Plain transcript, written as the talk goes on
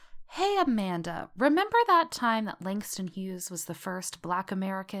Hey, Amanda, remember that time that Langston Hughes was the first Black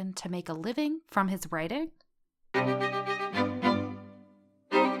American to make a living from his writing?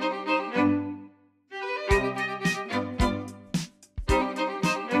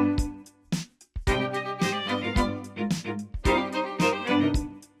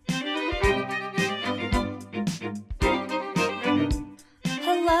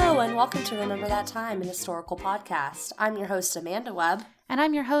 Welcome to Remember That Time, an historical podcast. I'm your host, Amanda Webb. And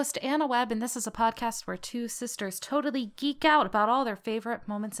I'm your host, Anna Webb, and this is a podcast where two sisters totally geek out about all their favorite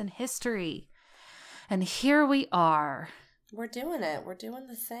moments in history. And here we are. We're doing it. We're doing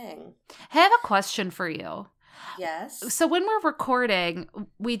the thing. I have a question for you. Yes? So when we're recording,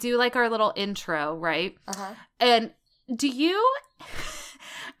 we do like our little intro, right? Uh-huh. And do you...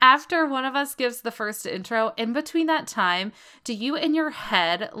 After one of us gives the first intro, in between that time, do you in your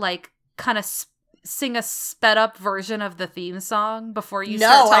head like kind of sing a sped up version of the theme song before you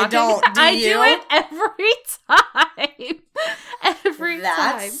start talking? No, I don't. Do you? Do it every time.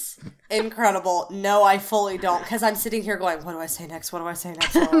 That's incredible. No, I fully don't, because I'm sitting here going, what do I say next? What do I say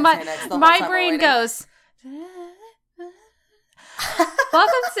next? What do I say next? My brain goes...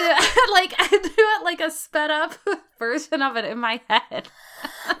 Welcome to, like, I do it like a sped up version of it in my head.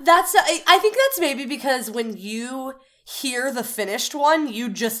 I think that's maybe because when you hear the finished one, you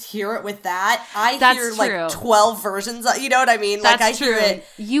just hear it with that. I hear like 12 versions, you know what I mean? That's like I true. hear it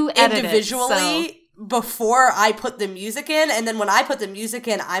you edit individually it, before I put the music in, and then when I put the music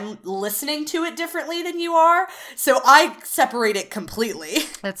in, I'm listening to it differently than you are. So I separate it completely.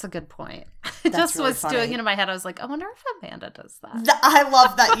 That's a good point. I just really was funny. doing it in my head. I was like, I wonder if Amanda does that. I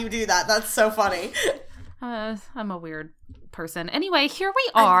love that you do that. That's so funny. I'm a weird person. Anyway, here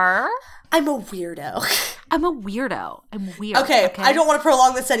we are. I'm a weirdo. I'm a weirdo. I'm weird. Okay, I don't want to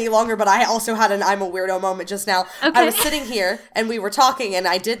prolong this any longer, but I also had an I'm a weirdo moment just now. Okay. I was sitting here, and we were talking, and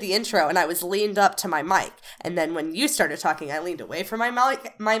I did the intro, and I was leaned up to my mic. And then when you started talking, I leaned away from my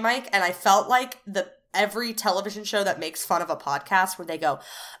mic, and I felt like every television show that makes fun of a podcast where they go,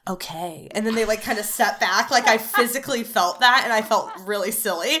 okay, and then they like kind of step back. Like I physically felt that, and I felt really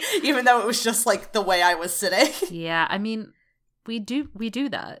silly, even though it was just like the way I was sitting. Yeah, I mean, we do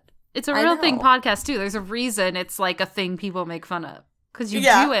that. It's a real thing podcast too. There's a reason it's like a thing people make fun of. Because you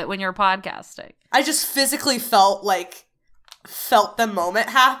do it when you're podcasting. I just physically felt the moment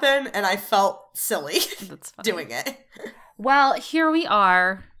happen, and I felt silly doing it. Well, here we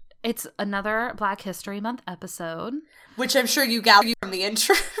are. It's another Black History Month episode. Which I'm sure you gathered from the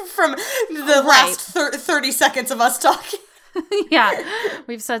intro, from the last 30 seconds of us talking. Yeah,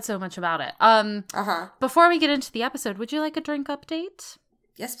 we've said so much about it. Before we get into the episode, would you like a drink update?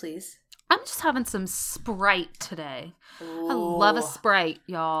 Yes, please. I'm just having some Sprite today. Ooh. I love a Sprite,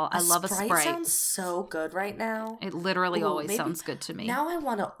 y'all. I love a Sprite. Sprite sounds so good right now. It literally always sounds good to me. Now I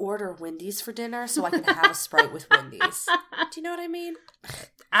want to order Wendy's for dinner so I can have a Sprite with Wendy's. Do you know what I mean?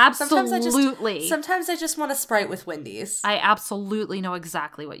 Absolutely. Sometimes I just want a Sprite with Wendy's. I absolutely know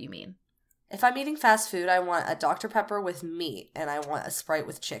exactly what you mean. If I'm eating fast food, I want a Dr. Pepper with meat, and I want a Sprite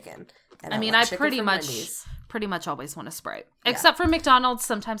with chicken. And I pretty much always want a Sprite. Yeah. Except for McDonald's,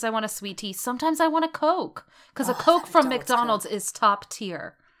 sometimes I want a sweet tea. Sometimes I want a Coke. Because a Coke from McDonald's is top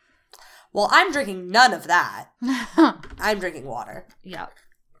tier. Well, I'm drinking none of that. I'm drinking water. Yeah.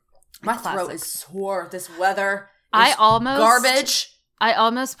 My throat is sore. This weather is garbage. I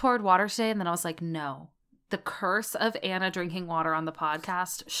almost poured water today, and then I was like, no. The curse of Anna drinking water on the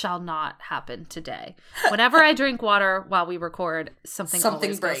podcast shall not happen today. Whenever I drink water while we record, something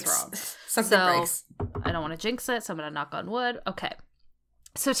always breaks. Goes wrong. Something breaks. I don't want to jinx it, so I'm going to knock on wood. Okay.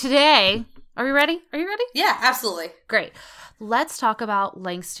 So today, are we ready? Are you ready? Yeah, absolutely. Great. Let's talk about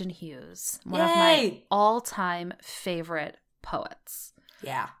Langston Hughes, one of my all-time favorite poets.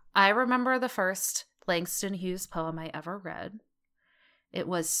 Yeah. I remember the first Langston Hughes poem I ever read. It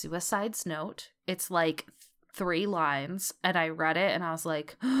was Suicide's Note. It's like 3 lines, and I read it, and I was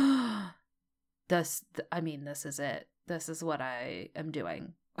like, this is it. This is what I am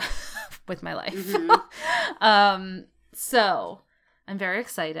doing with my life. Mm-hmm. So I'm very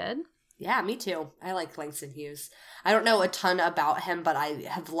excited. Yeah, me too. I like Langston Hughes. I don't know a ton about him, but I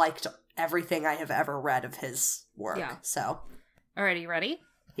have liked everything I have ever read of his work. Yeah. So. Alrighty, ready?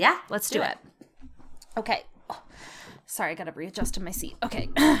 Yeah. Let's do it. Okay. Oh, sorry, I gotta readjust in my seat. Okay.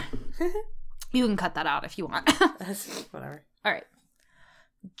 You can cut that out if you want. Whatever. All right.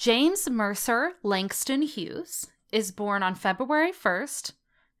 James Mercer Langston Hughes is born on February 1st,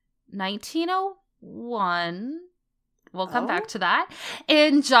 1901. We'll come back to that.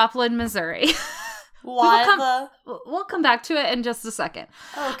 In Joplin, Missouri. We'll come back to it in just a second.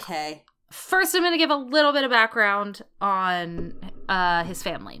 Okay. First, I'm going to give a little bit of background on his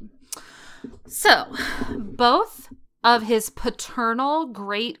family. So, both of his paternal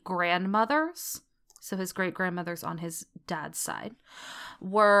great-grandmothers, so his great-grandmothers on his dad's side,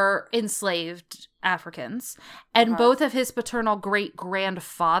 were enslaved Africans. And both of his paternal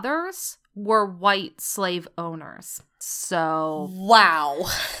great-grandfathers were white slave owners. So, wow.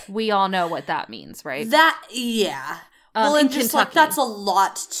 We all know what that means, right? Yeah. Well, and just Kentucky. like, that's a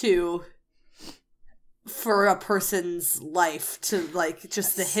lot for a person's life to, like,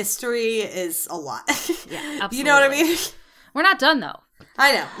 just the history is a lot. Yeah, absolutely. You know what I mean? We're not done, though.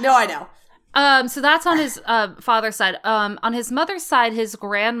 I know. No, I know. So that's on his father's side. On his mother's side, his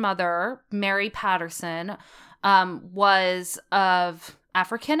grandmother, Mary Patterson, was of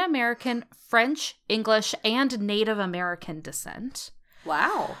African American, French, English, and Native American descent.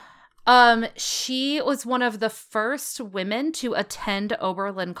 Wow. She was one of the first women to attend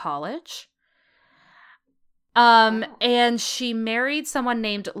Oberlin College. And she married someone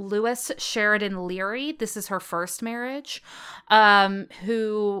named Lewis Sheridan Leary. This is her first marriage,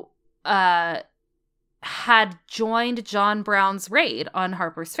 who had joined John Brown's raid on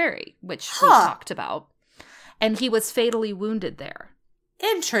Harper's Ferry, which we talked about. And he was fatally wounded there.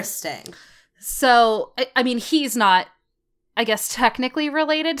 Interesting. So, I mean, he's not, I guess, technically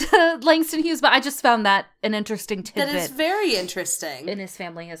related to Langston Hughes, but I just found that an interesting tidbit. That is very interesting. In his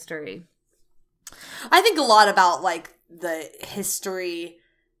family history. I think a lot about, like, the history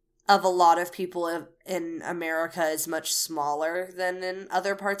of a lot of people in America is much smaller than in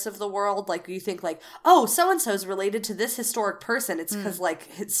other parts of the world. Like, you think, like, oh, so-and-so is related to this historic person. It's because, like,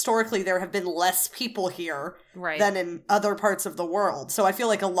 historically there have been less people here than in other parts of the world. So I feel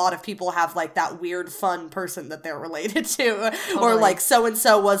like a lot of people have, like, that weird, fun person that they're related to. Totally. Or, like,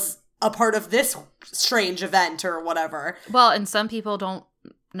 so-and-so was a part of this strange event or whatever. Well, and some people don't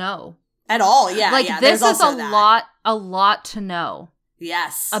know. At all, yeah. Like, yeah, this is a lot to know.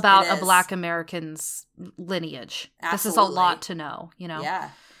 Yes. About a Black American's lineage. Absolutely. This is a lot to know, you know? Yeah.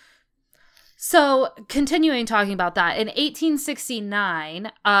 So, continuing talking about that, in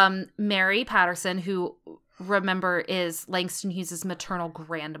 1869, Mary Patterson, who, remember, is Langston Hughes' maternal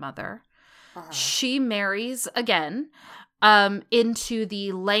grandmother, she marries again into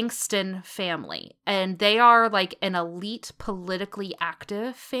the Langston family. And they are, like, an elite, politically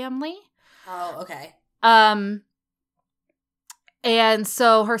active family. Oh, okay. And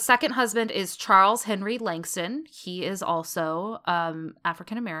so her second husband is Charles Henry Langston. He is also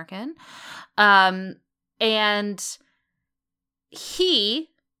African American. And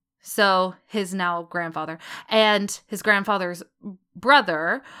so his now grandfather and his grandfather's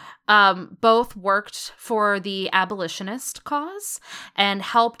brother both worked for the abolitionist cause and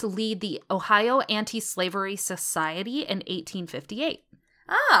helped lead the Ohio Anti-Slavery Society in 1858.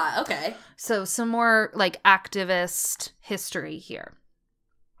 Ah, okay. So some more, like, activist history here.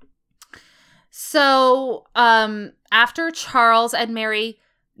 So after Charles and Mary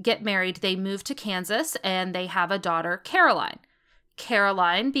get married, they move to Kansas and they have a daughter, Caroline.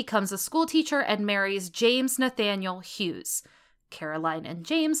 Caroline becomes a school teacher and marries James Nathaniel Hughes. Caroline and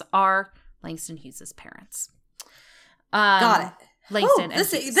James are Langston Hughes' parents. Got it. Langston and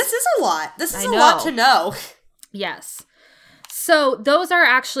this Hughes. This is a lot. This is a lot to know. Yes. So those are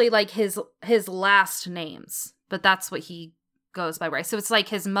actually, like, his last names, but that's what he goes by, right? So it's like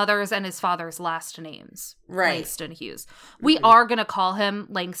his mother's and his father's last names, right? Langston Hughes. We are going to call him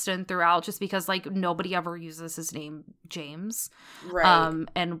Langston throughout just because, like, nobody ever uses his name James. Right.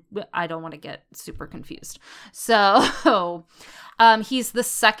 And I don't want to get super confused. So he's the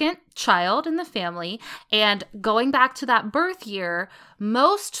second child in the family. And going back to that birth year,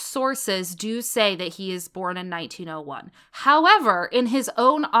 most sources do say that he is born in 1901. However, in his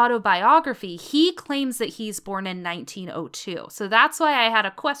own autobiography, he claims that he's born in 1902. So that's why I had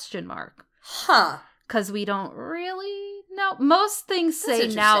a question mark. Huh. Because we don't really know. Most things say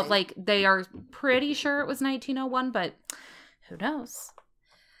now, like, they are pretty sure it was 1901, but who knows?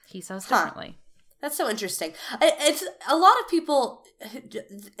 He says differently. That's so interesting. It's a lot of people.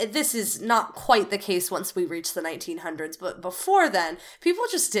 This is not quite the case once we reach the 1900s, but before then, people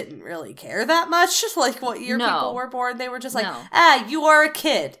just didn't really care that much. Like what year people were born, they were just like, you are a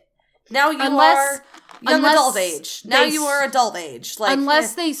kid. Now you are young adult age. Now you are adult age. Like,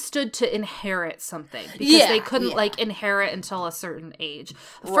 unless they stood to inherit something, because they couldn't like inherit until a certain age.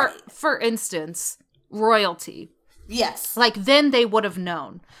 For instance, royalty. Yes. Like, then they would have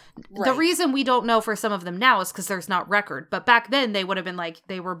known. Right. The reason we don't know for some of them now is because there's not record. But back then, they would have been like,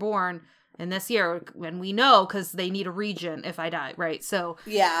 they were born in this year. And we know because they need a regent if I die, right? So,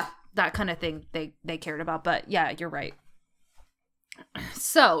 yeah. That kind of thing they cared about. But, yeah, you're right.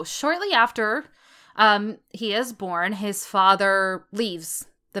 So, shortly after he is born, his father leaves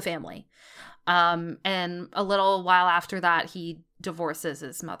the family. And a little while after that, he divorces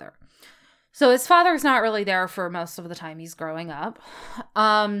his mother. So his father's not really there for most of the time he's growing up.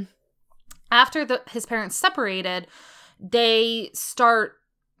 After his parents separated, they start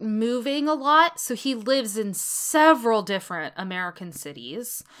moving a lot. So he lives in several different American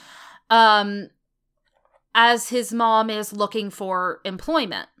cities as his mom is looking for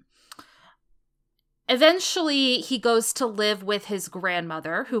employment. Eventually, he goes to live with his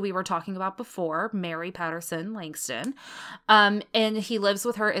grandmother, who we were talking about before, Mary Patterson Langston. And he lives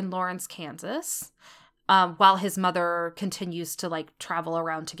with her in Lawrence, Kansas, while his mother continues to like travel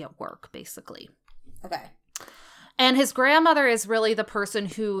around to get work, basically. Okay. And his grandmother is really the person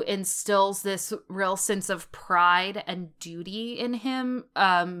who instills this real sense of pride and duty in him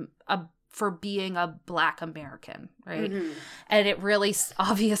for being a Black American, right? Mm-hmm. And it really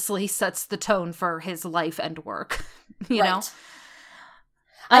obviously sets the tone for his life and work, you know?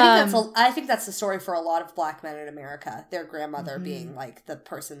 I think that's the story for a lot of Black men in America, their grandmother being like the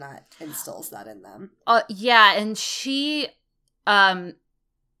person that instills that in them. Yeah, and she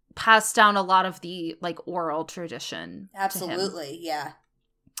passed down a lot of the like oral tradition. Absolutely, yeah.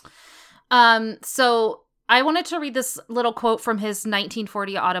 So I wanted to read this little quote from his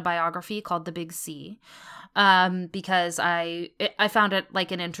 1940 autobiography called The Big C, because I found it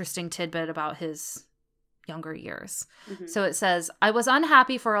like an interesting tidbit about his younger years. Mm-hmm. So it says, "I was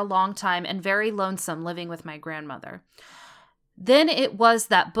unhappy for a long time and very lonesome living with my grandmother. Then it was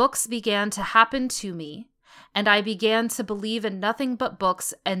that books began to happen to me, and I began to believe in nothing but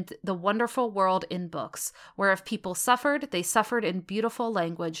books and the wonderful world in books, where if people suffered, they suffered in beautiful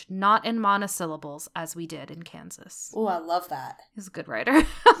language, not in monosyllables, as we did in Kansas." Oh, I love that. He's a good writer.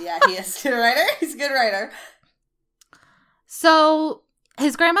 Yeah, he is a good writer. He's a good writer. So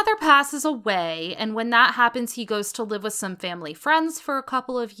his grandmother passes away, and when that happens, he goes to live with some family friends for a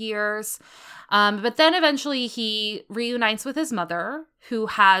couple of years. But then eventually he reunites with his mother, who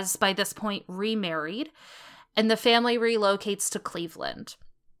has, by this point, remarried. And the family relocates to Cleveland.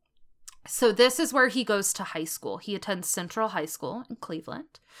 So this is where he goes to high school. He attends Central High School in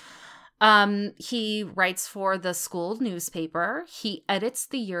Cleveland. He writes for the school newspaper. He edits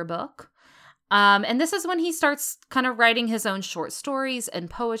the yearbook. And this is when he starts kind of writing his own short stories and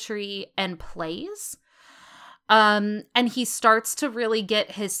poetry and plays. And he starts to really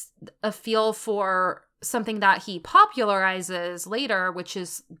get a feel for something that he popularizes later, which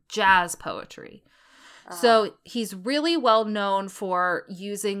is jazz poetry. So he's really well known for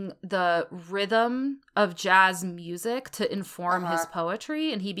using the rhythm of jazz music to inform his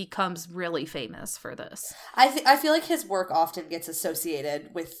poetry, and he becomes really famous for this. I feel like his work often gets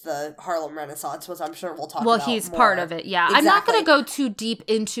associated with the Harlem Renaissance, which I'm sure we'll talk about Well, he's more. part of it, yeah. Exactly. I'm not going to go too deep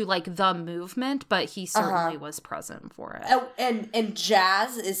into, like, the movement, but he certainly was present for it. And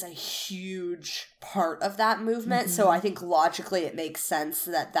jazz is a huge part of that movement, so I think logically it makes sense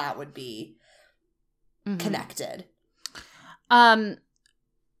that would be connected.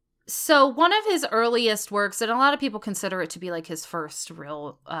 So one of his earliest works, and a lot of people consider it to be like his first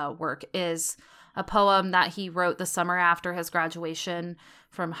real work, is a poem that he wrote the summer after his graduation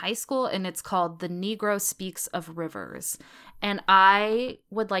from high school, and it's called "The Negro Speaks of Rivers." And I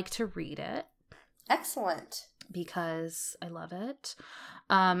would like to read it. Excellent. Because I love it.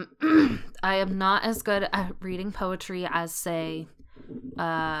 I am not as good at reading poetry as, say,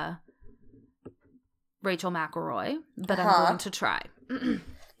 Rachel McElroy, but I'm going to try.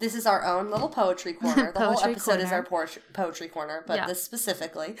 This is our own little poetry corner. The whole episode corner. is our poetry corner, but this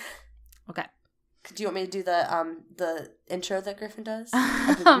specifically. Okay. Do you want me to do the intro that Griffin does?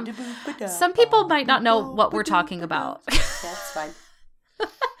 Some people might not know what we're talking about. Yeah, that's fine.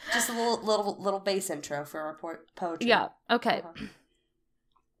 Just a little bass intro for our poetry. Yeah, okay.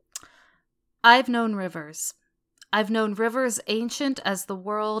 I've known rivers. I've known rivers ancient as the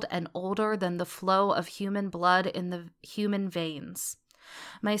world and older than the flow of human blood in the human veins.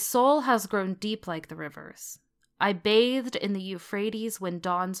 My soul has grown deep like the rivers. I bathed in the Euphrates when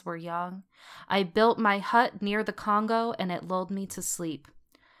dawns were young. I built my hut near the Congo, and it lulled me to sleep.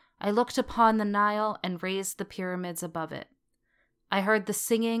 I looked upon the Nile and raised the pyramids above it. I heard the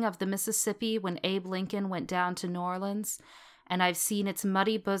singing of the Mississippi when Abe Lincoln went down to New Orleans, and I've seen its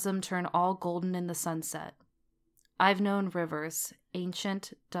muddy bosom turn all golden in the sunset. I've known rivers,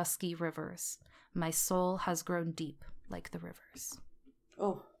 ancient, dusky rivers. My soul has grown deep like the rivers.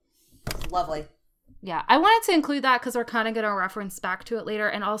 Oh, lovely. Yeah, I wanted to include that because we're kind of going to reference back to it later,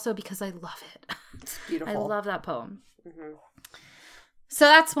 and also because I love it. It's beautiful. I love that poem. Mm-hmm. So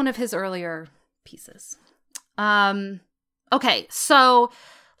that's one of his earlier pieces. Okay, so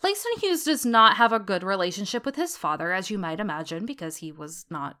Langston Hughes does not have a good relationship with his father, as you might imagine, because he was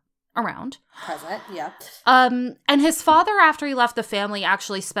not around. Present, yeah. And his father, after he left the family,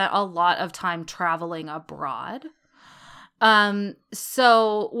 actually spent a lot of time traveling abroad.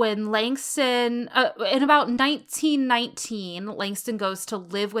 So when Langston, in about 1919, Langston goes to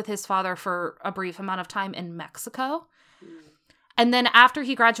live with his father for a brief amount of time in Mexico. And then after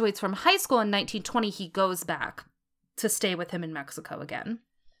he graduates from high school in 1920, he goes back to stay with him in Mexico again.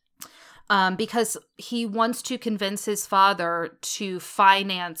 Because he wants to convince his father to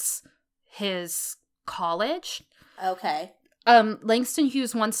finance his college. Okay. Langston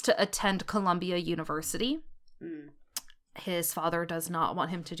Hughes wants to attend Columbia University. His father does not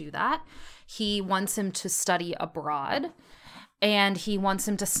want him to do that. He wants him to study abroad, and he wants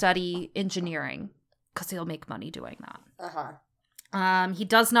him to study engineering because he'll make money doing that. He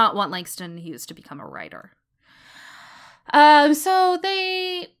does not want Langston Hughes to become a writer. So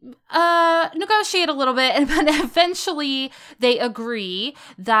they negotiate a little bit, but eventually they agree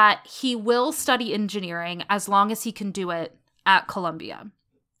that he will study engineering as long as he can do it at Columbia.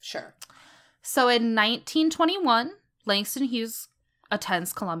 Sure. So in 1921, Langston Hughes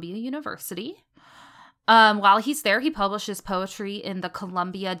attends Columbia University. While he's there, he publishes poetry in the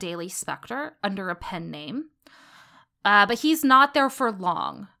Columbia Daily Spectre under a pen name. But he's not there for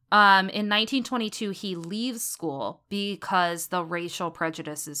long. In 1922, he leaves school because the racial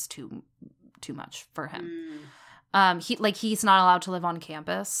prejudice is too much for him. He's not allowed to live on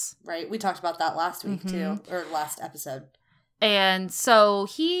campus. Right. We talked about that last week too, or last episode. And so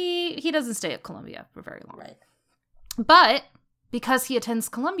he doesn't stay at Columbia for very long. Right. But because he attends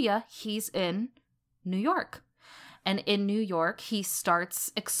Columbia, he's in New York. And in New York, he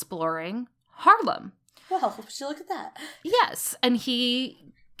starts exploring Harlem. Well, would you look at that? Yes. And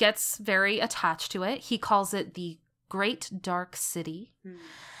he gets very attached to it. He calls it the Great Dark City.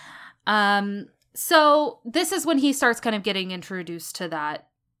 So this is when he starts kind of getting introduced to that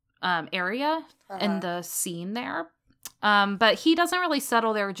area and the scene there. But he doesn't really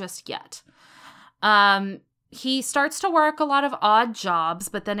settle there just yet. He starts to work a lot of odd jobs,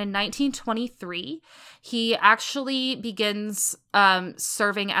 but then in 1923, he actually begins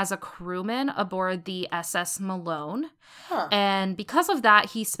serving as a crewman aboard the SS Malone. And because of that,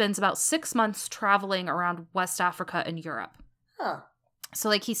 he spends about 6 months traveling around West Africa and Europe.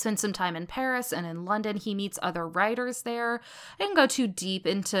 So, he spends some time in Paris and in London. He meets other writers there. I didn't go too deep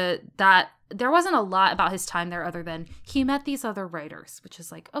into that. There wasn't a lot about his time there other than he met these other writers, which is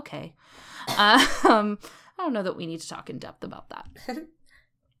like, okay. I don't know that we need to talk in depth about that.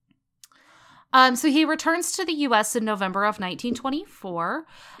 So he returns to the U.S. in November of 1924,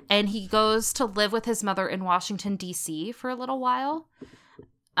 and he goes to live with his mother in Washington, D.C. for a little while.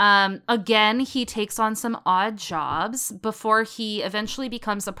 Again, he takes on some odd jobs before he eventually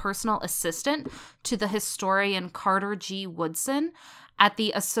becomes a personal assistant to the historian Carter G. Woodson at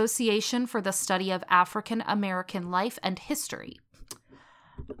the Association for the Study of African American Life and History.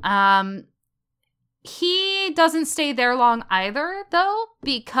 He doesn't stay there long either, though,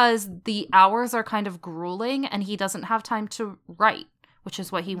 because the hours are kind of grueling and he doesn't have time to write, which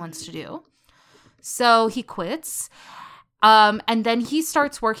is what he wants to do. So he quits. And then he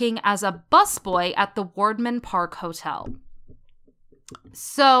starts working as a busboy at the Wardman Park Hotel.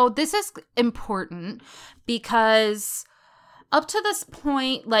 So this is important because up to this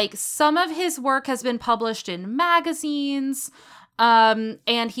point, some of his work has been published in magazines,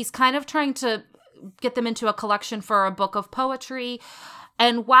 and he's kind of trying to get them into a collection for a book of poetry.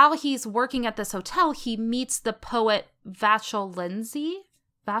 And while he's working at this hotel, he meets the poet Vachel Lindsay.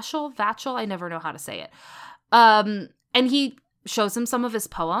 Vachel, I never know how to say it. And he shows him some of his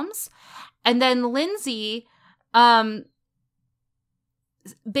poems. And then Lindsay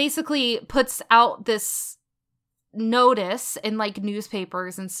basically puts out this notice in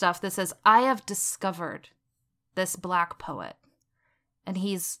newspapers and stuff that says, I have discovered this Black poet. And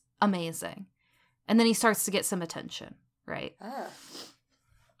he's amazing. And then he starts to get some attention, right?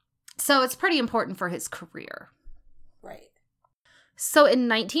 So it's pretty important for his career. Right. So in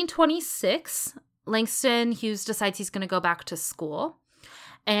 1926, Langston Hughes decides he's going to go back to school.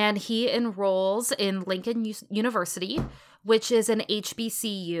 And he enrolls in Lincoln University, which is an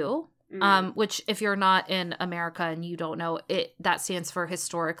HBCU, which if you're not in America and you don't know, that stands for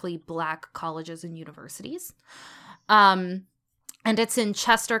Historically Black Colleges and Universities. And it's in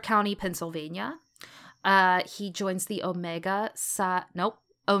Chester County, Pennsylvania. He joins the Omega Psi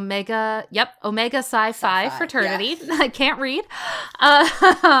Phi fraternity. Yeah. I can't read.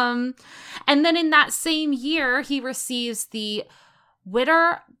 And then in that same year, he receives the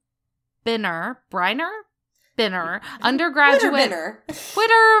Briner Binner undergraduate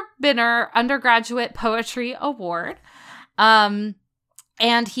Winterbinner. undergraduate poetry award. And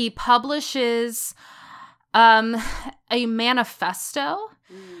he publishes a manifesto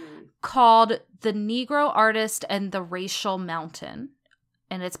called The Negro Artist and the Racial Mountain.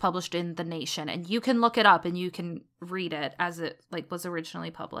 And it's published in The Nation. And you can look it up and you can read it as it was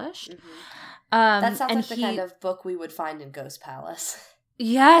originally published. That sounds like the kind of book we would find in Ghost Palace.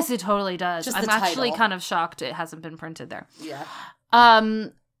 Yes, it totally does. Just I'm the actually title. kind of shocked it hasn't been printed there. Yeah.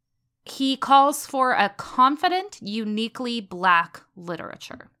 He calls for a confident, uniquely Black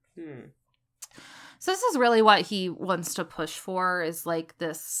literature. So this is really what he wants to push for, is like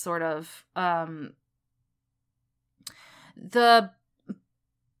this sort of the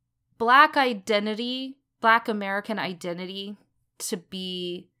Black identity, Black American identity, to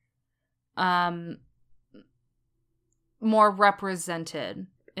be more represented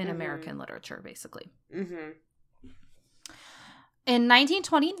in American literature, basically. In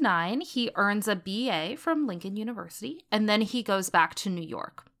 1929, he earns a BA from Lincoln University, and then he goes back to New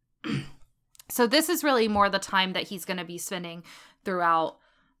York. So this is really more the time that he's going to be spending throughout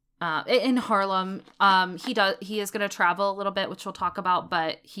in Harlem. He is going to travel a little bit, which we'll talk about,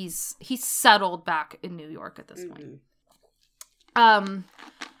 but he's settled back in New York at this point.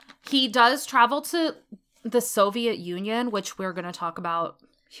 He does travel to the Soviet Union, which we're going to talk about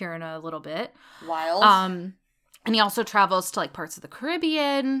here in a little bit. Wild. And he also travels to like parts of the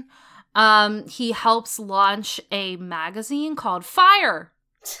Caribbean. He helps launch a magazine called Fire.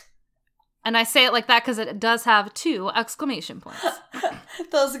 And I say it like that because it does have 2 exclamation points.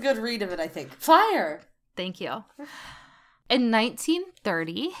 That was a good read of it, I think. Fire! Thank you. In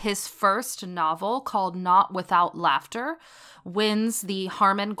 1930, his first novel, called Not Without Laughter, wins the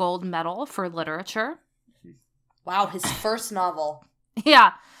Harmon Gold Medal for literature. Wow, his first novel.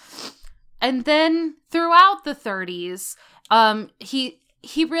 Yeah. And then throughout the 30s, he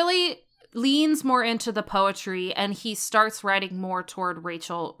really leans more into the poetry, and he starts writing more toward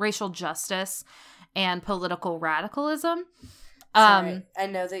racial justice and political radicalism. Sorry, I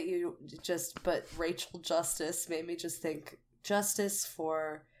know that but Rachel Justice made me just think justice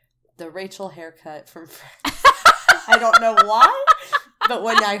for the Rachel haircut from Friends. I don't know why, but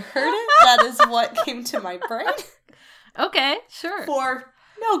when I heard it, that is what came to my brain. Okay, sure. For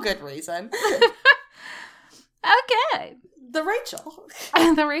no good reason. Okay. The Rachel.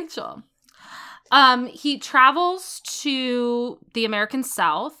 The Rachel. He travels to the American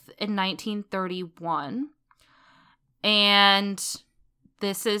South in 1931. And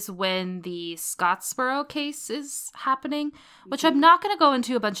this is when the Scottsboro case is happening, which I'm not going to go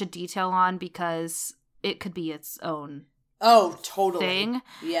into a bunch of detail on because it could be its own thing.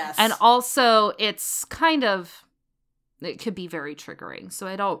 Yes. And also it's it could be very triggering. So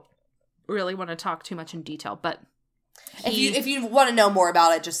I don't really want to talk too much in detail, but if you want to know more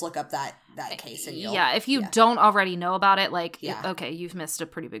about it, just look up that case and you'll... Yeah, if you don't already know about it, okay, you've missed a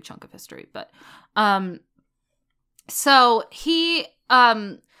pretty big chunk of history. But so he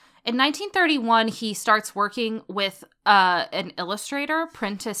in 1931 he starts working with an illustrator,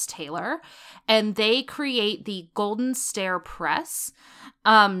 Prentice Taylor, and they create the Golden Stair Press,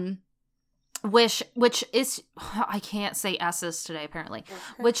 which is, I can't say S's today apparently,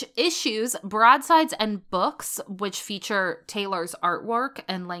 which issues broadsides and books which feature Taylor's artwork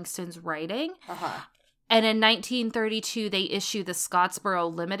and Langston's writing. And in 1932 they issue the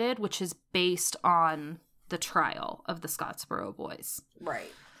Scottsboro Limited, which is based on the trial of the Scottsboro Boys. Right.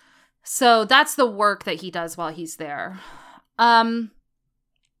 So that's the work that he does while he's there.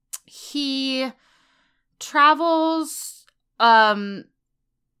 He travels to,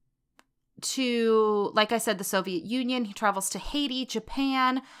 like I said, the Soviet Union. He travels to Haiti,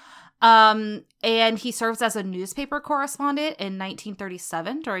 Japan, and he serves as a newspaper correspondent in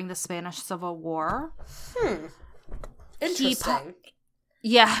 1937 during the Spanish Civil War. Interesting.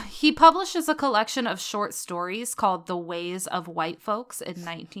 He publishes a collection of short stories called The Ways of White Folks in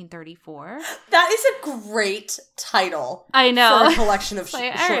 1934. That is a great title. I know. For a collection of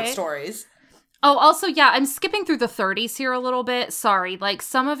short stories. Oh, also, I'm skipping through the 30s here a little bit. Sorry. Like,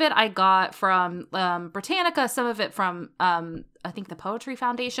 some of it I got from Britannica, some of it from, I think, the Poetry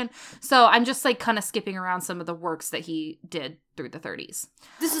Foundation. So I'm just, like, kind of skipping around some of the works that he did through the 30s.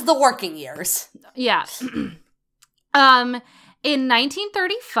 This is the working years. Yeah. In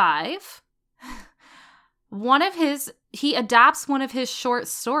 1935, he adapts one of his short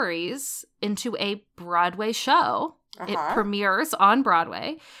stories into a Broadway show. It premieres on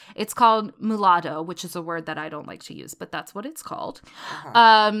Broadway. It's called Mulatto, which is a word that I don't like to use, but that's what it's called.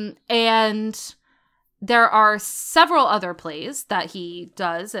 And there are several other plays that he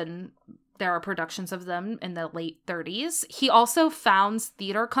does and there are productions of them in the late 30s. He also founds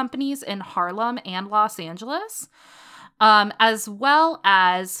theater companies in Harlem and Los Angeles, as well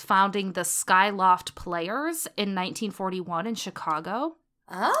as founding the Skyloft Players in 1941 in Chicago,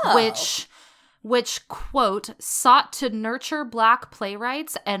 which, quote, sought to nurture Black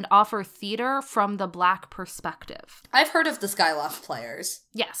playwrights and offer theater from the Black perspective. I've heard of the Skyloft Players.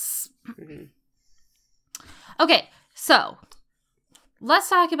 Yes. Mm-hmm. Okay, so let's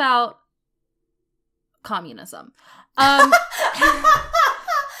talk about communism. Last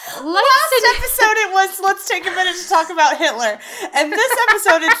episode it was, let's take a minute to talk about Hitler. And this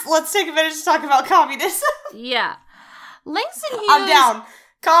episode it's, let's take a minute to talk about communism. Yeah. Langston Hughes... I'm down.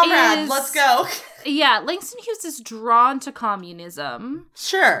 Comrade, let's go. Yeah, Langston Hughes is drawn to communism.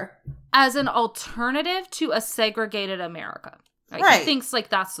 Sure. As an alternative to a segregated America. Right. He thinks, like,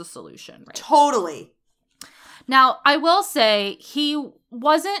 that's the solution, right? Totally. Now, I will say he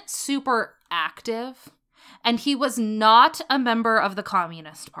wasn't super active, and he was not a member of the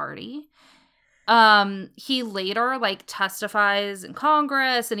Communist Party. He later, like, testifies in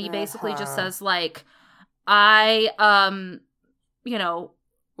Congress, and he basically just says, like, I,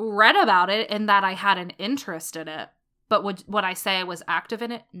 read about it and that I had an interest in it, but would I say I was active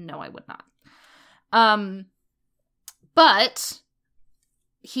in it? No, I would not. But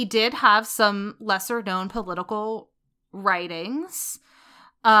he did have some lesser known political writings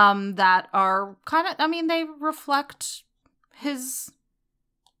that are kind of, I mean, they reflect his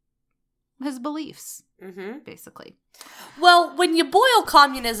beliefs, basically. Well, when you boil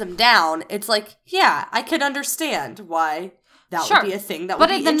communism down, it's like, yeah, I could understand why that would be a thing that would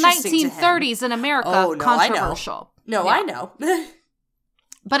be interesting to him. But in the 1930s in America, controversial. I know.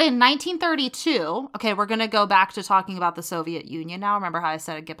 But in 1932, okay, we're going to go back to talking about the Soviet Union now. Remember how I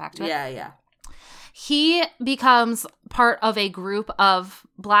said I'd get back to it? Yeah. He becomes part of a group of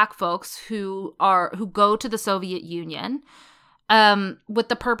Black folks who go to the Soviet Union with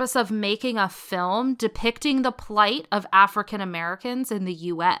the purpose of making a film depicting the plight of African Americans in the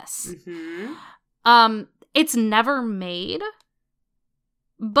U.S. Mm-hmm. It's never made,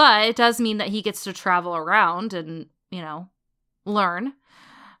 but it does mean that he gets to travel around and, learn.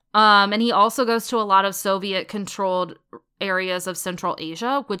 And he also goes to a lot of Soviet-controlled areas of Central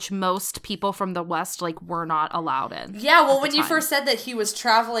Asia, which most people from the West, like, were not allowed in. Yeah, well, when you first said that he was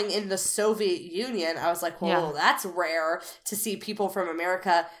traveling in the Soviet Union, I was like, well, that's rare to see people from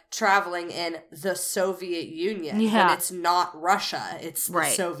America traveling in the Soviet Union. Yeah. When it's not Russia, it's the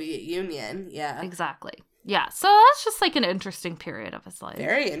Soviet Union. Yeah. Exactly. Yeah, so that's just, like, an interesting period of his life.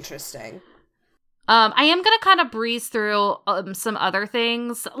 Very interesting. I am going to kind of breeze through some other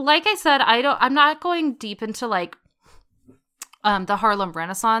things. Like I said, I'm not going deep into, like, the Harlem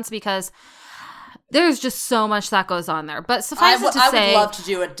Renaissance because there's just so much that goes on there. But suffice it to say... I would love to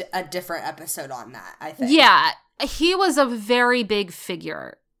do a different episode on that, I think. Yeah, he was a very big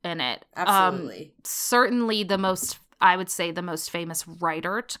figure in it. Absolutely. Certainly the most famous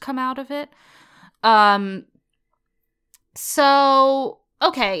writer to come out of it.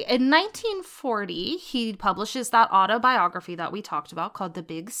 Okay, in 1940, he publishes that autobiography that we talked about called The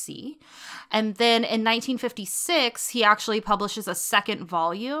Big C. And then in 1956, he actually publishes a second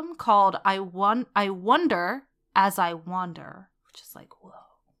volume called I Wonder as I Wander, which is like, whoa.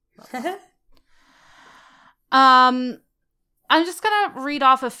 I'm just going to read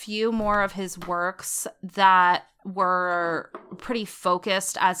off a few more of his works that were pretty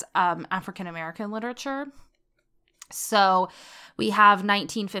focused as African-American literature. So we have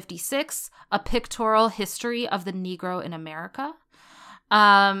 1956, A Pictorial History of the Negro in America.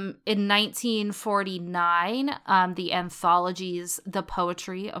 In 1949, the anthologies The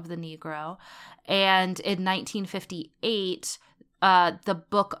Poetry of the Negro. And in 1958, the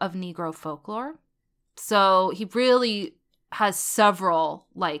Book of Negro Folklore. So he really has several,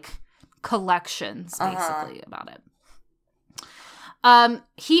 like, collections, basically, about it.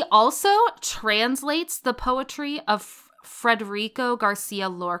 He also translates the poetry of Federico Garcia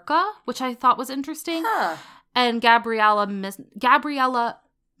Lorca, which I thought was interesting, and Gabriela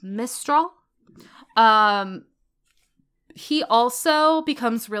Mistral. He also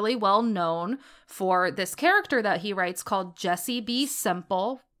becomes really well known for this character that he writes called Jessie B.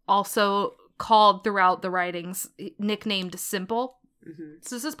 Simple, also called throughout the writings, nicknamed Simple. Mm-hmm.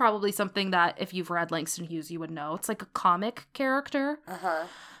 So this is probably something that if you've read Langston Hughes, you would know. It's like a comic character.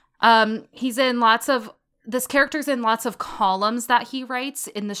 This character's in lots of columns that he writes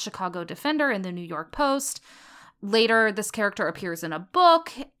in the Chicago Defender and the New York Post. Later, this character appears in a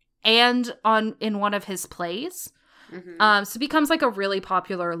book and in one of his plays. Mm-hmm. So it becomes like a really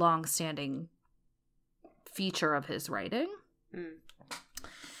popular, long-standing feature of his writing.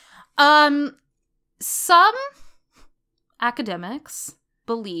 Some academics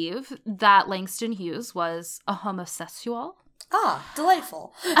believe that Langston Hughes was a homosexual. Ah,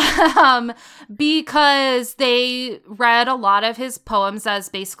 delightful. Because they read a lot of his poems as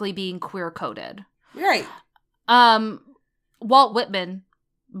basically being queer-coded. Right. Walt Whitman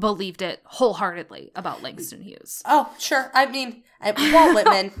believed it wholeheartedly about Langston Hughes. Oh, sure. I mean, Walt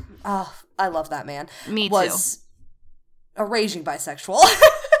Whitman, I love that man. Me too. Was a raging bisexual.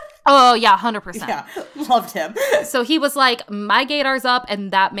 Oh, yeah, 100%. Yeah, loved him. So he was like, my gaydar's up,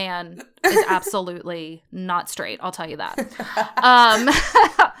 and that man is absolutely not straight, I'll tell you that.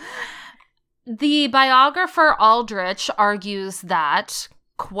 The biographer Aldrich argues that,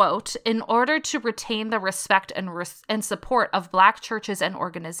 quote, in order to retain the respect and support of Black churches and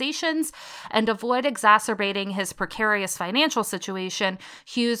organizations and avoid exacerbating his precarious financial situation,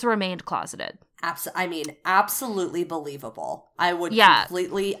 Hughes remained closeted. Absolutely believable. I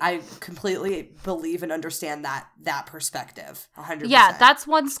completely believe and understand that perspective. 100%. Yeah, that's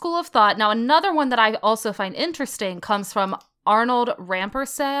one school of thought. Now, another one that I also find interesting comes from Arnold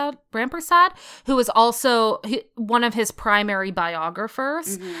Rampersad, who is also one of his primary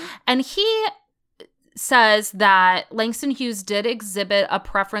biographers. Mm-hmm. And he says that Langston Hughes did exhibit a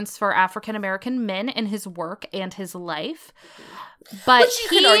preference for African-American men in his work and his life. But which you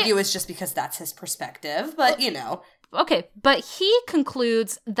could argue is just because that's his perspective, but you know. Okay, but he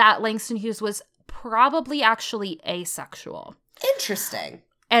concludes that Langston Hughes was probably actually asexual. Interesting.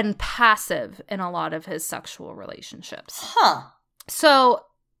 And passive in a lot of his sexual relationships. Huh. So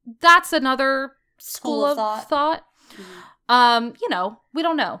that's another school of thought. Mm-hmm. You know, we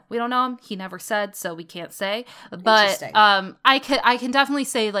don't know. We don't know him. He never said, so we can't say. But I can definitely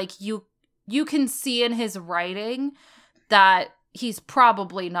say, like, you can see in his writing that he's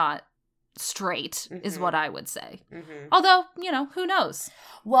probably not straight, mm-hmm. is what I would say. Mm-hmm. Although, you know, who knows?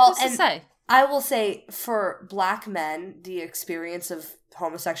 Well, who's to say? I will say, for Black men, the experience of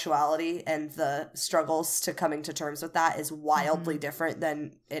homosexuality and the struggles to coming to terms with that is wildly mm-hmm. different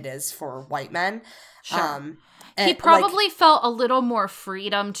than it is for white men. Sure. He probably felt a little more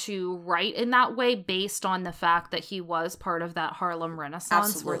freedom to write in that way based on the fact that he was part of that Harlem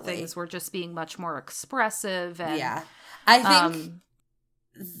Renaissance. Absolutely. Where things were just being much more expressive. And, yeah. I think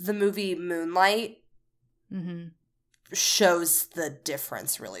the movie Moonlight mm-hmm. shows the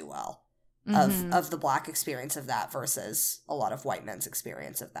difference really well mm-hmm. of the Black experience of that versus a lot of white men's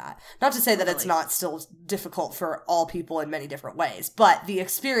experience of that. Not to say that it's not still difficult for all people in many different ways, but the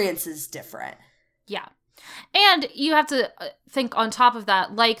experience is different. Yeah. And you have to think on top of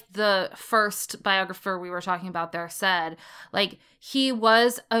that, like the first biographer we were talking about there said, like, he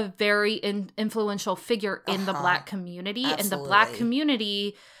was a very influential figure in the Black community. Absolutely. And the Black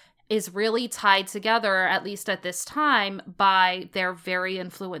community is really tied together, at least at this time, by their very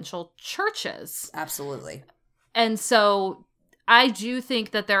influential churches. Absolutely. And so I do think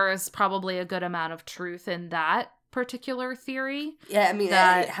that there is probably a good amount of truth in that particular theory. Yeah, I mean,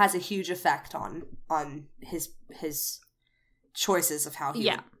 it has a huge effect on his choices of how he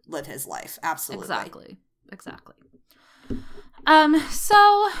would live his life. Absolutely. Exactly.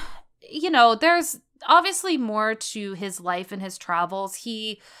 So, you know, there's obviously more to his life and his travels.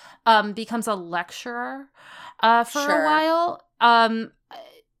 He becomes a lecturer for a while.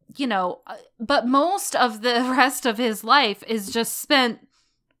 You know, but most of the rest of his life is just spent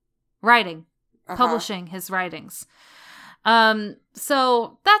writing. Publishing his writings.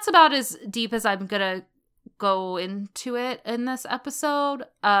 So that's about as deep as I'm gonna go into it in this episode,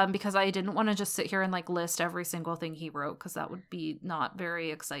 because I didn't want to just sit here and like list every single thing he wrote, because that would be not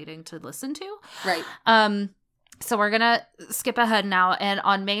very exciting to listen to. Right. So we're gonna skip ahead now, and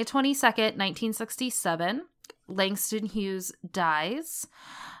on May 22nd, 1967, Langston Hughes dies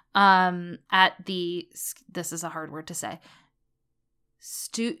at the, this is a hard word to say,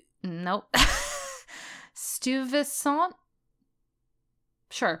 Stuyvesant?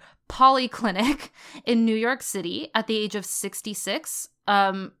 Sure. Polyclinic in New York City at the age of 66.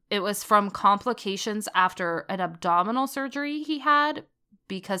 It was from complications after an abdominal surgery he had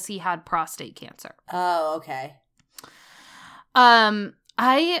because he had prostate cancer. Oh, okay.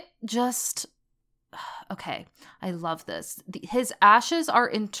 Okay, I love this. His ashes are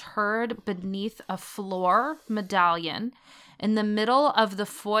interred beneath a floor medallion in the middle of the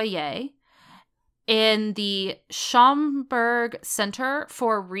foyer in the Schomburg Center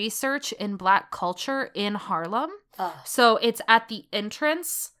for Research in Black Culture in Harlem. So it's at the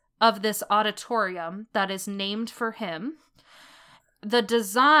entrance of this auditorium that is named for him. The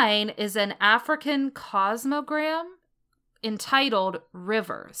design is an African cosmogram entitled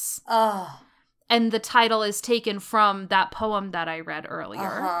Rivers. And the title is taken from that poem that I read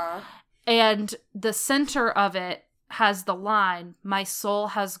earlier. And the center of it has the line, "My soul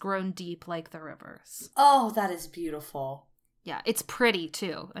has grown deep like the rivers." Oh, that is beautiful. Yeah, it's pretty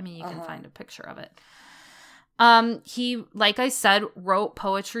too. I mean, you can find a picture of it. He, like I said, wrote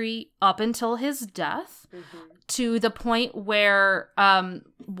poetry up until his death, to the point where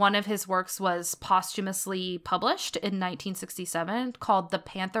one of his works was posthumously published in 1967 called The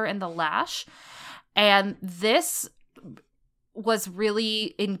Panther and the Lash. And this was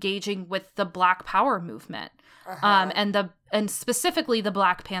really engaging with the Black Power movement, and specifically the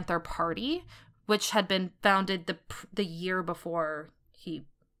Black Panther Party, which had been founded the year before he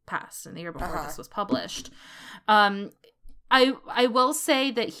passed, and the year before this was published. I will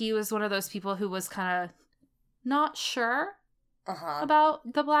say that he was one of those people who was kind of not sure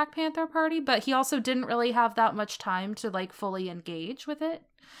about the Black Panther Party, but he also didn't really have that much time to like fully engage with it.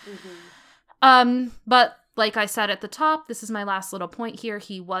 But like I said at the top, this is my last little point here.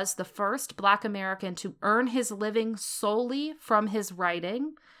 He was the first Black American to earn his living solely from his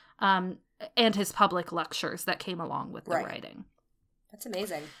writing, and his public lectures that came along with the writing. That's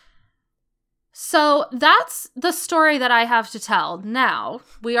amazing. So that's the story that I have to tell. Now,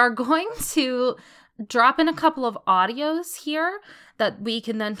 we are going to drop in a couple of audios here that we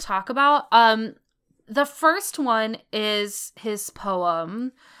can then talk about. The first one is his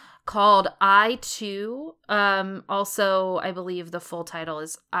poem called I Too. Also, I believe the full title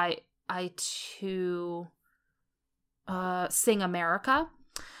is I Too Sing America.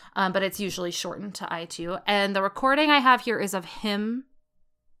 But it's usually shortened to I Too. And the recording I have here is of him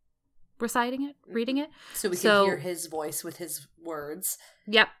reciting it, reading it. So we can hear his voice with his words.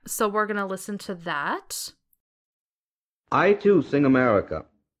 Yep. So we're going to listen to that. I too sing America.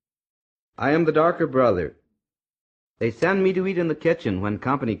 I am the darker brother. They send me to eat in the kitchen when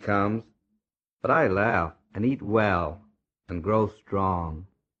company comes, but I laugh and eat well and grow strong.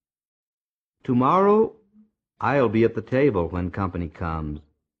 Tomorrow I'll be at the table when company comes.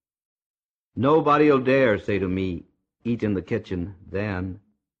 Nobody'll dare say to me, eat in the kitchen then.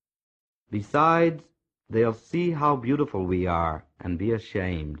 Besides, they'll see how beautiful we are and be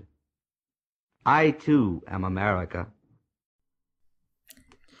ashamed. I, too, am America.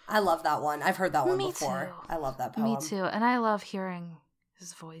 I love that one. I've heard that one Me before. too. I love that poem. Me too. And I love hearing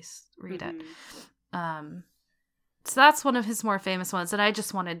his voice read it. So that's one of his more famous ones. And I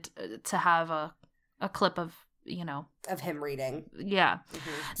just wanted to have a clip of, of him reading. Yeah.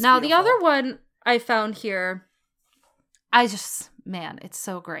 Now, beautiful. The other one I found here, it's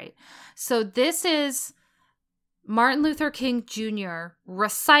so great. So this is Martin Luther King Jr.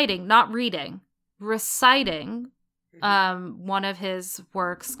 reciting, not reading, reciting one of his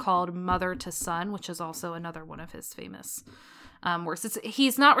works called Mother to Son, which is also another one of his famous works.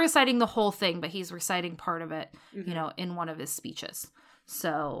 He's not reciting the whole thing, but he's reciting part of it, in one of his speeches.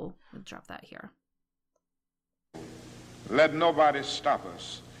 So we'll drop that here. Let nobody stop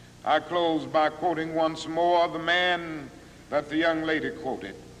us. I close by quoting once more the man that the young lady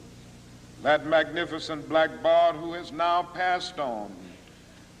quoted, that magnificent black bard who has now passed on,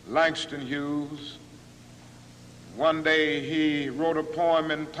 Langston Hughes. One day he wrote a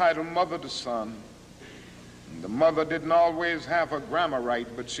poem entitled Mother to Son. The mother didn't always have her grammar right,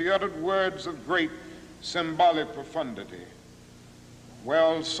 but she uttered words of great symbolic profundity.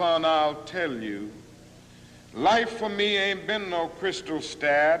 Well, son, I'll tell you, life for me ain't been no crystal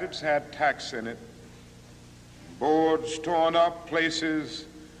stad. It's had tacks in it. Boards torn up, places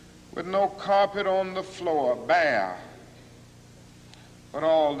with no carpet on the floor, bare. But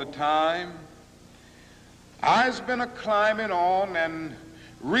all the time, I's been a-climbing on and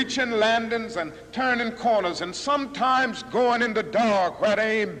reaching landings and turning corners and sometimes going in the dark where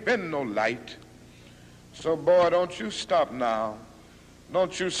there ain't been no light. So, boy, don't you stop now.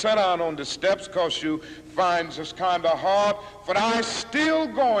 Don't you sit down on the steps 'cause you find this kind of hard, but I still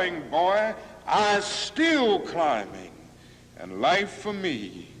going, boy. I still climbing. And life for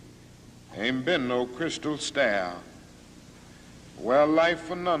me ain't been no crystal stair. Well, life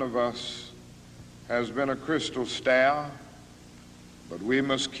for none of us has been a crystal stair, but we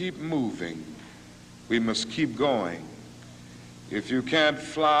must keep moving. We must keep going. If you can't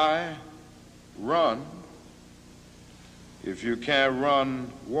fly, run. If you can't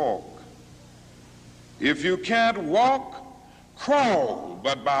run, walk. If you can't walk, crawl,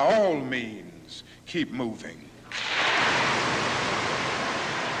 but by all means, keep moving.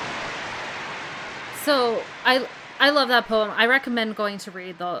 So I love that poem. I recommend going to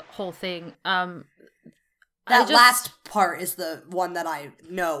read the whole thing. That last part is the one that I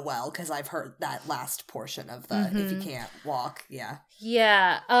know well, because I've heard that last portion of the if you can't walk, yeah.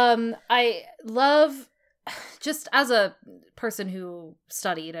 Yeah. I love, just as a person who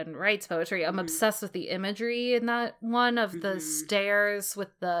studied and writes poetry, I'm obsessed with the imagery in that one of the stairs with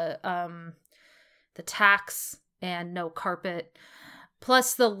the tacks and no carpet.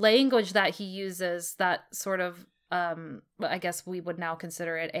 Plus the language that he uses, that sort of, I guess we would now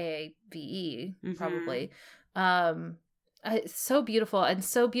consider it AAVE, probably. It's so beautiful, and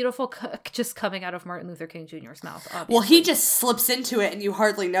so beautiful just coming out of Martin Luther King Jr.'s mouth, obviously. Well, he just slips into it, and you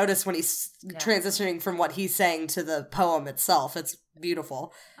hardly notice when he's transitioning from what he's saying to the poem itself. It's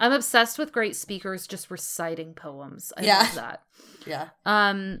beautiful. I'm obsessed with great speakers just reciting poems. I love that. Yeah.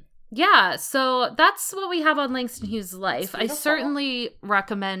 Yeah, so that's what we have on Langston Hughes' life. I certainly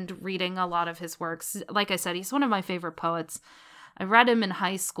recommend reading a lot of his works. Like I said, he's one of my favorite poets. I read him in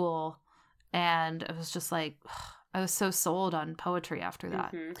high school, and it was just like, I was so sold on poetry after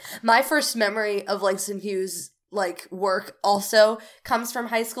that. My first memory of Langston Hughes' work also comes from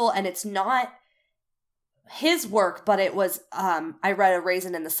high school, and it's not his work, but it was, I read A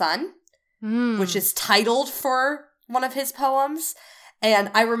Raisin in the Sun, which is titled for one of his poems.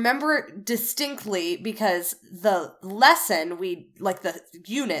 And I remember distinctly because the lesson the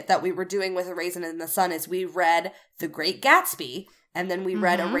unit that we were doing with A Raisin in the Sun is we read The Great Gatsby, and then we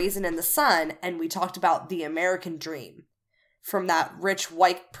read A Raisin in the Sun, and we talked about the American dream from that rich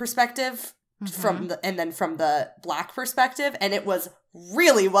white perspective, and then from the black perspective, and it was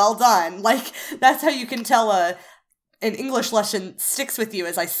really well done. That's how you can tell an English lesson sticks with you,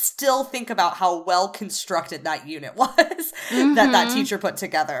 as I still think about how well constructed that unit was that teacher put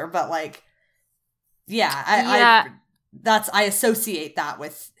together. But I associate that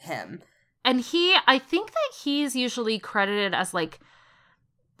with him. And I think that he's usually credited as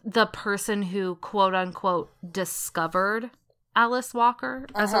the person who quote unquote discovered Alice Walker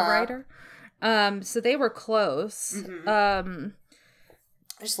as a writer. So they were close. I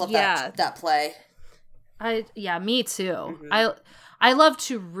just love that play. Me too. I love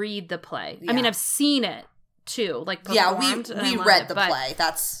to read the play. Yeah. I mean, I've seen it too, performed. Yeah, we read the play.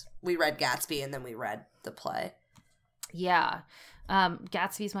 We read Gatsby, and then we read the play. Yeah.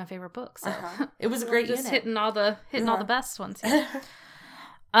 Gatsby's my favorite book, so it was a great just unit. hitting all the best ones here.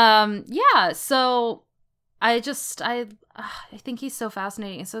 Yeah, so I think he's so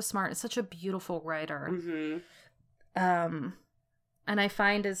fascinating and so smart. He's such a beautiful writer. And I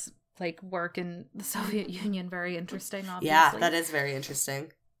find his work in the Soviet Union very interesting, obviously. Yeah, that is very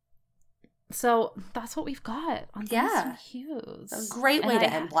interesting. So that's what we've got on Langston Hughes. A great way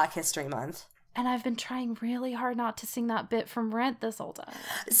to end Black History Month. And I've been trying really hard not to sing that bit from Rent this whole time.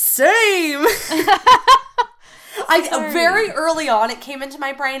 Same! Very early on, it came into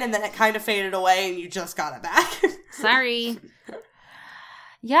my brain, and then it kind of faded away, and you just got it back. Sorry.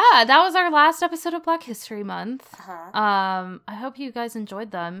 Yeah, that was our last episode of Black History Month. I hope you guys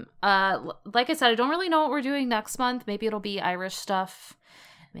enjoyed them. Like I said, I don't really know what we're doing next month. Maybe it'll be Irish stuff.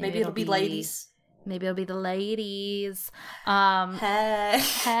 Maybe it'll be ladies. Maybe it'll be the ladies. Hey,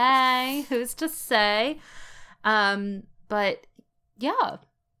 who's to say? But yeah,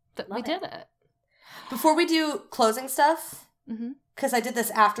 we did it. Before we do closing stuff, because I did this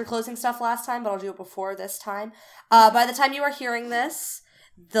after closing stuff last time, but I'll do it before this time. By the time you are hearing this,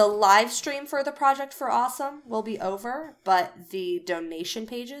 the live stream for the Project for Awesome will be over, but the donation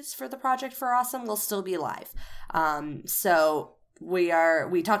pages for the Project for Awesome will still be live. So we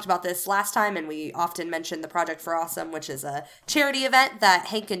talked about this last time, and we often mention the Project for Awesome, which is a charity event that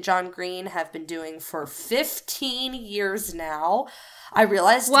Hank and John Green have been doing for 15 years now. I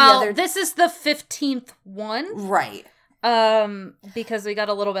realized this is the 15th one. Right. Because we got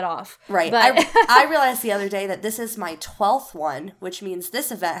a little bit off. Right. But I realized the other day that this is my 12th one, which means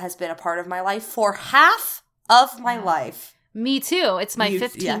this event has been a part of my life for half of my life. Me too. It's my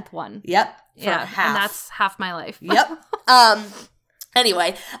 15th one. Yep. Half. And that's half my life. Yep.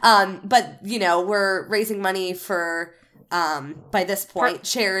 Anyway, but we're raising money for by this point,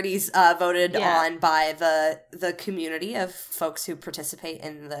 charities voted on by the community of folks who participate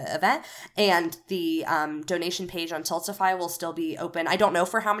in the event, and the donation page on Tiltify will still be open. I don't know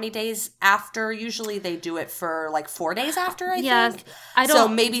for how many days after. Usually they do it for 4 days after, I think. So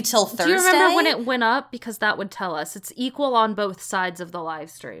maybe till Thursday. Do you remember when it went up? Because that would tell us. It's equal on both sides of the live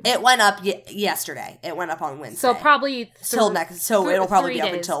stream. It went up yesterday. It went up on Wednesday. So probably till next. So it'll probably be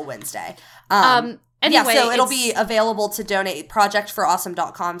up until Wednesday. Anyway, so it'll be available to donate.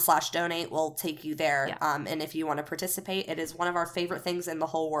 Projectforawesome.com/donate will take you there. Yeah. And if you want to participate, it is one of our favorite things in the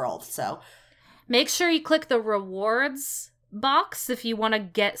whole world. So make sure you click the rewards box if you want to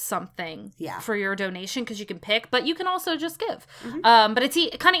get something for your donation, because you can pick, but you can also just give. But it's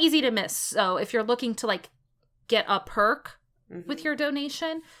kind of easy to miss. So if you're looking to like get a perk with your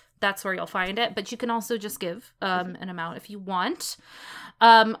donation, that's where you'll find it. But you can also just give an amount if you want.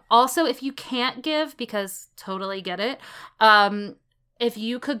 Also, if you can't give, because totally get it, if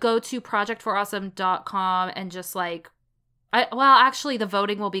you could go to projectforawesome.com and just like, actually the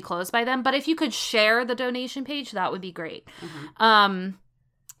voting will be closed by then, but if you could share the donation page, that would be great.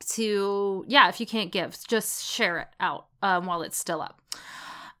 If you can't give, just share it out while it's still up.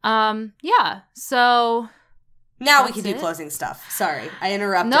 So now we can do closing stuff. Sorry, I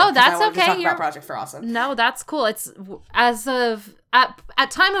interrupted. No, that's I okay. To talk about Project for Awesome. No, that's cool. It's as of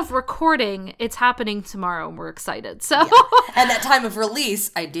at time of recording, it's happening tomorrow, and we're excited. So, and at time of release,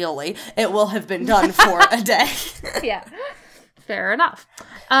 ideally, it will have been done for a day. Yeah, fair enough.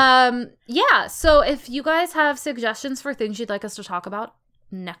 So if you guys have suggestions for things you'd like us to talk about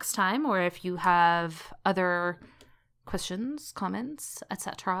next time, or if you have other questions, comments,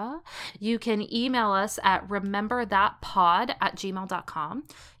 etc., you can email us at rememberthatpod@gmail.com.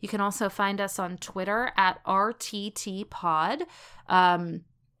 You can also find us on Twitter at RTTpod.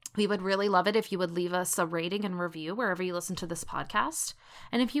 We would really love it if you would leave us a rating and review wherever you listen to this podcast.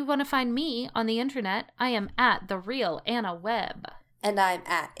 And if you want to find me on the internet, I am at The Real Anna Webb. And I'm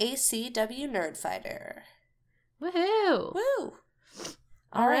at ACW Nerdfighter. Woohoo! Woo!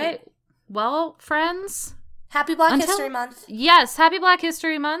 All right. Well, friends, happy Black History Month. Yes, happy Black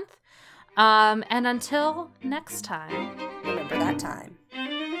History Month. And until next time, remember that time.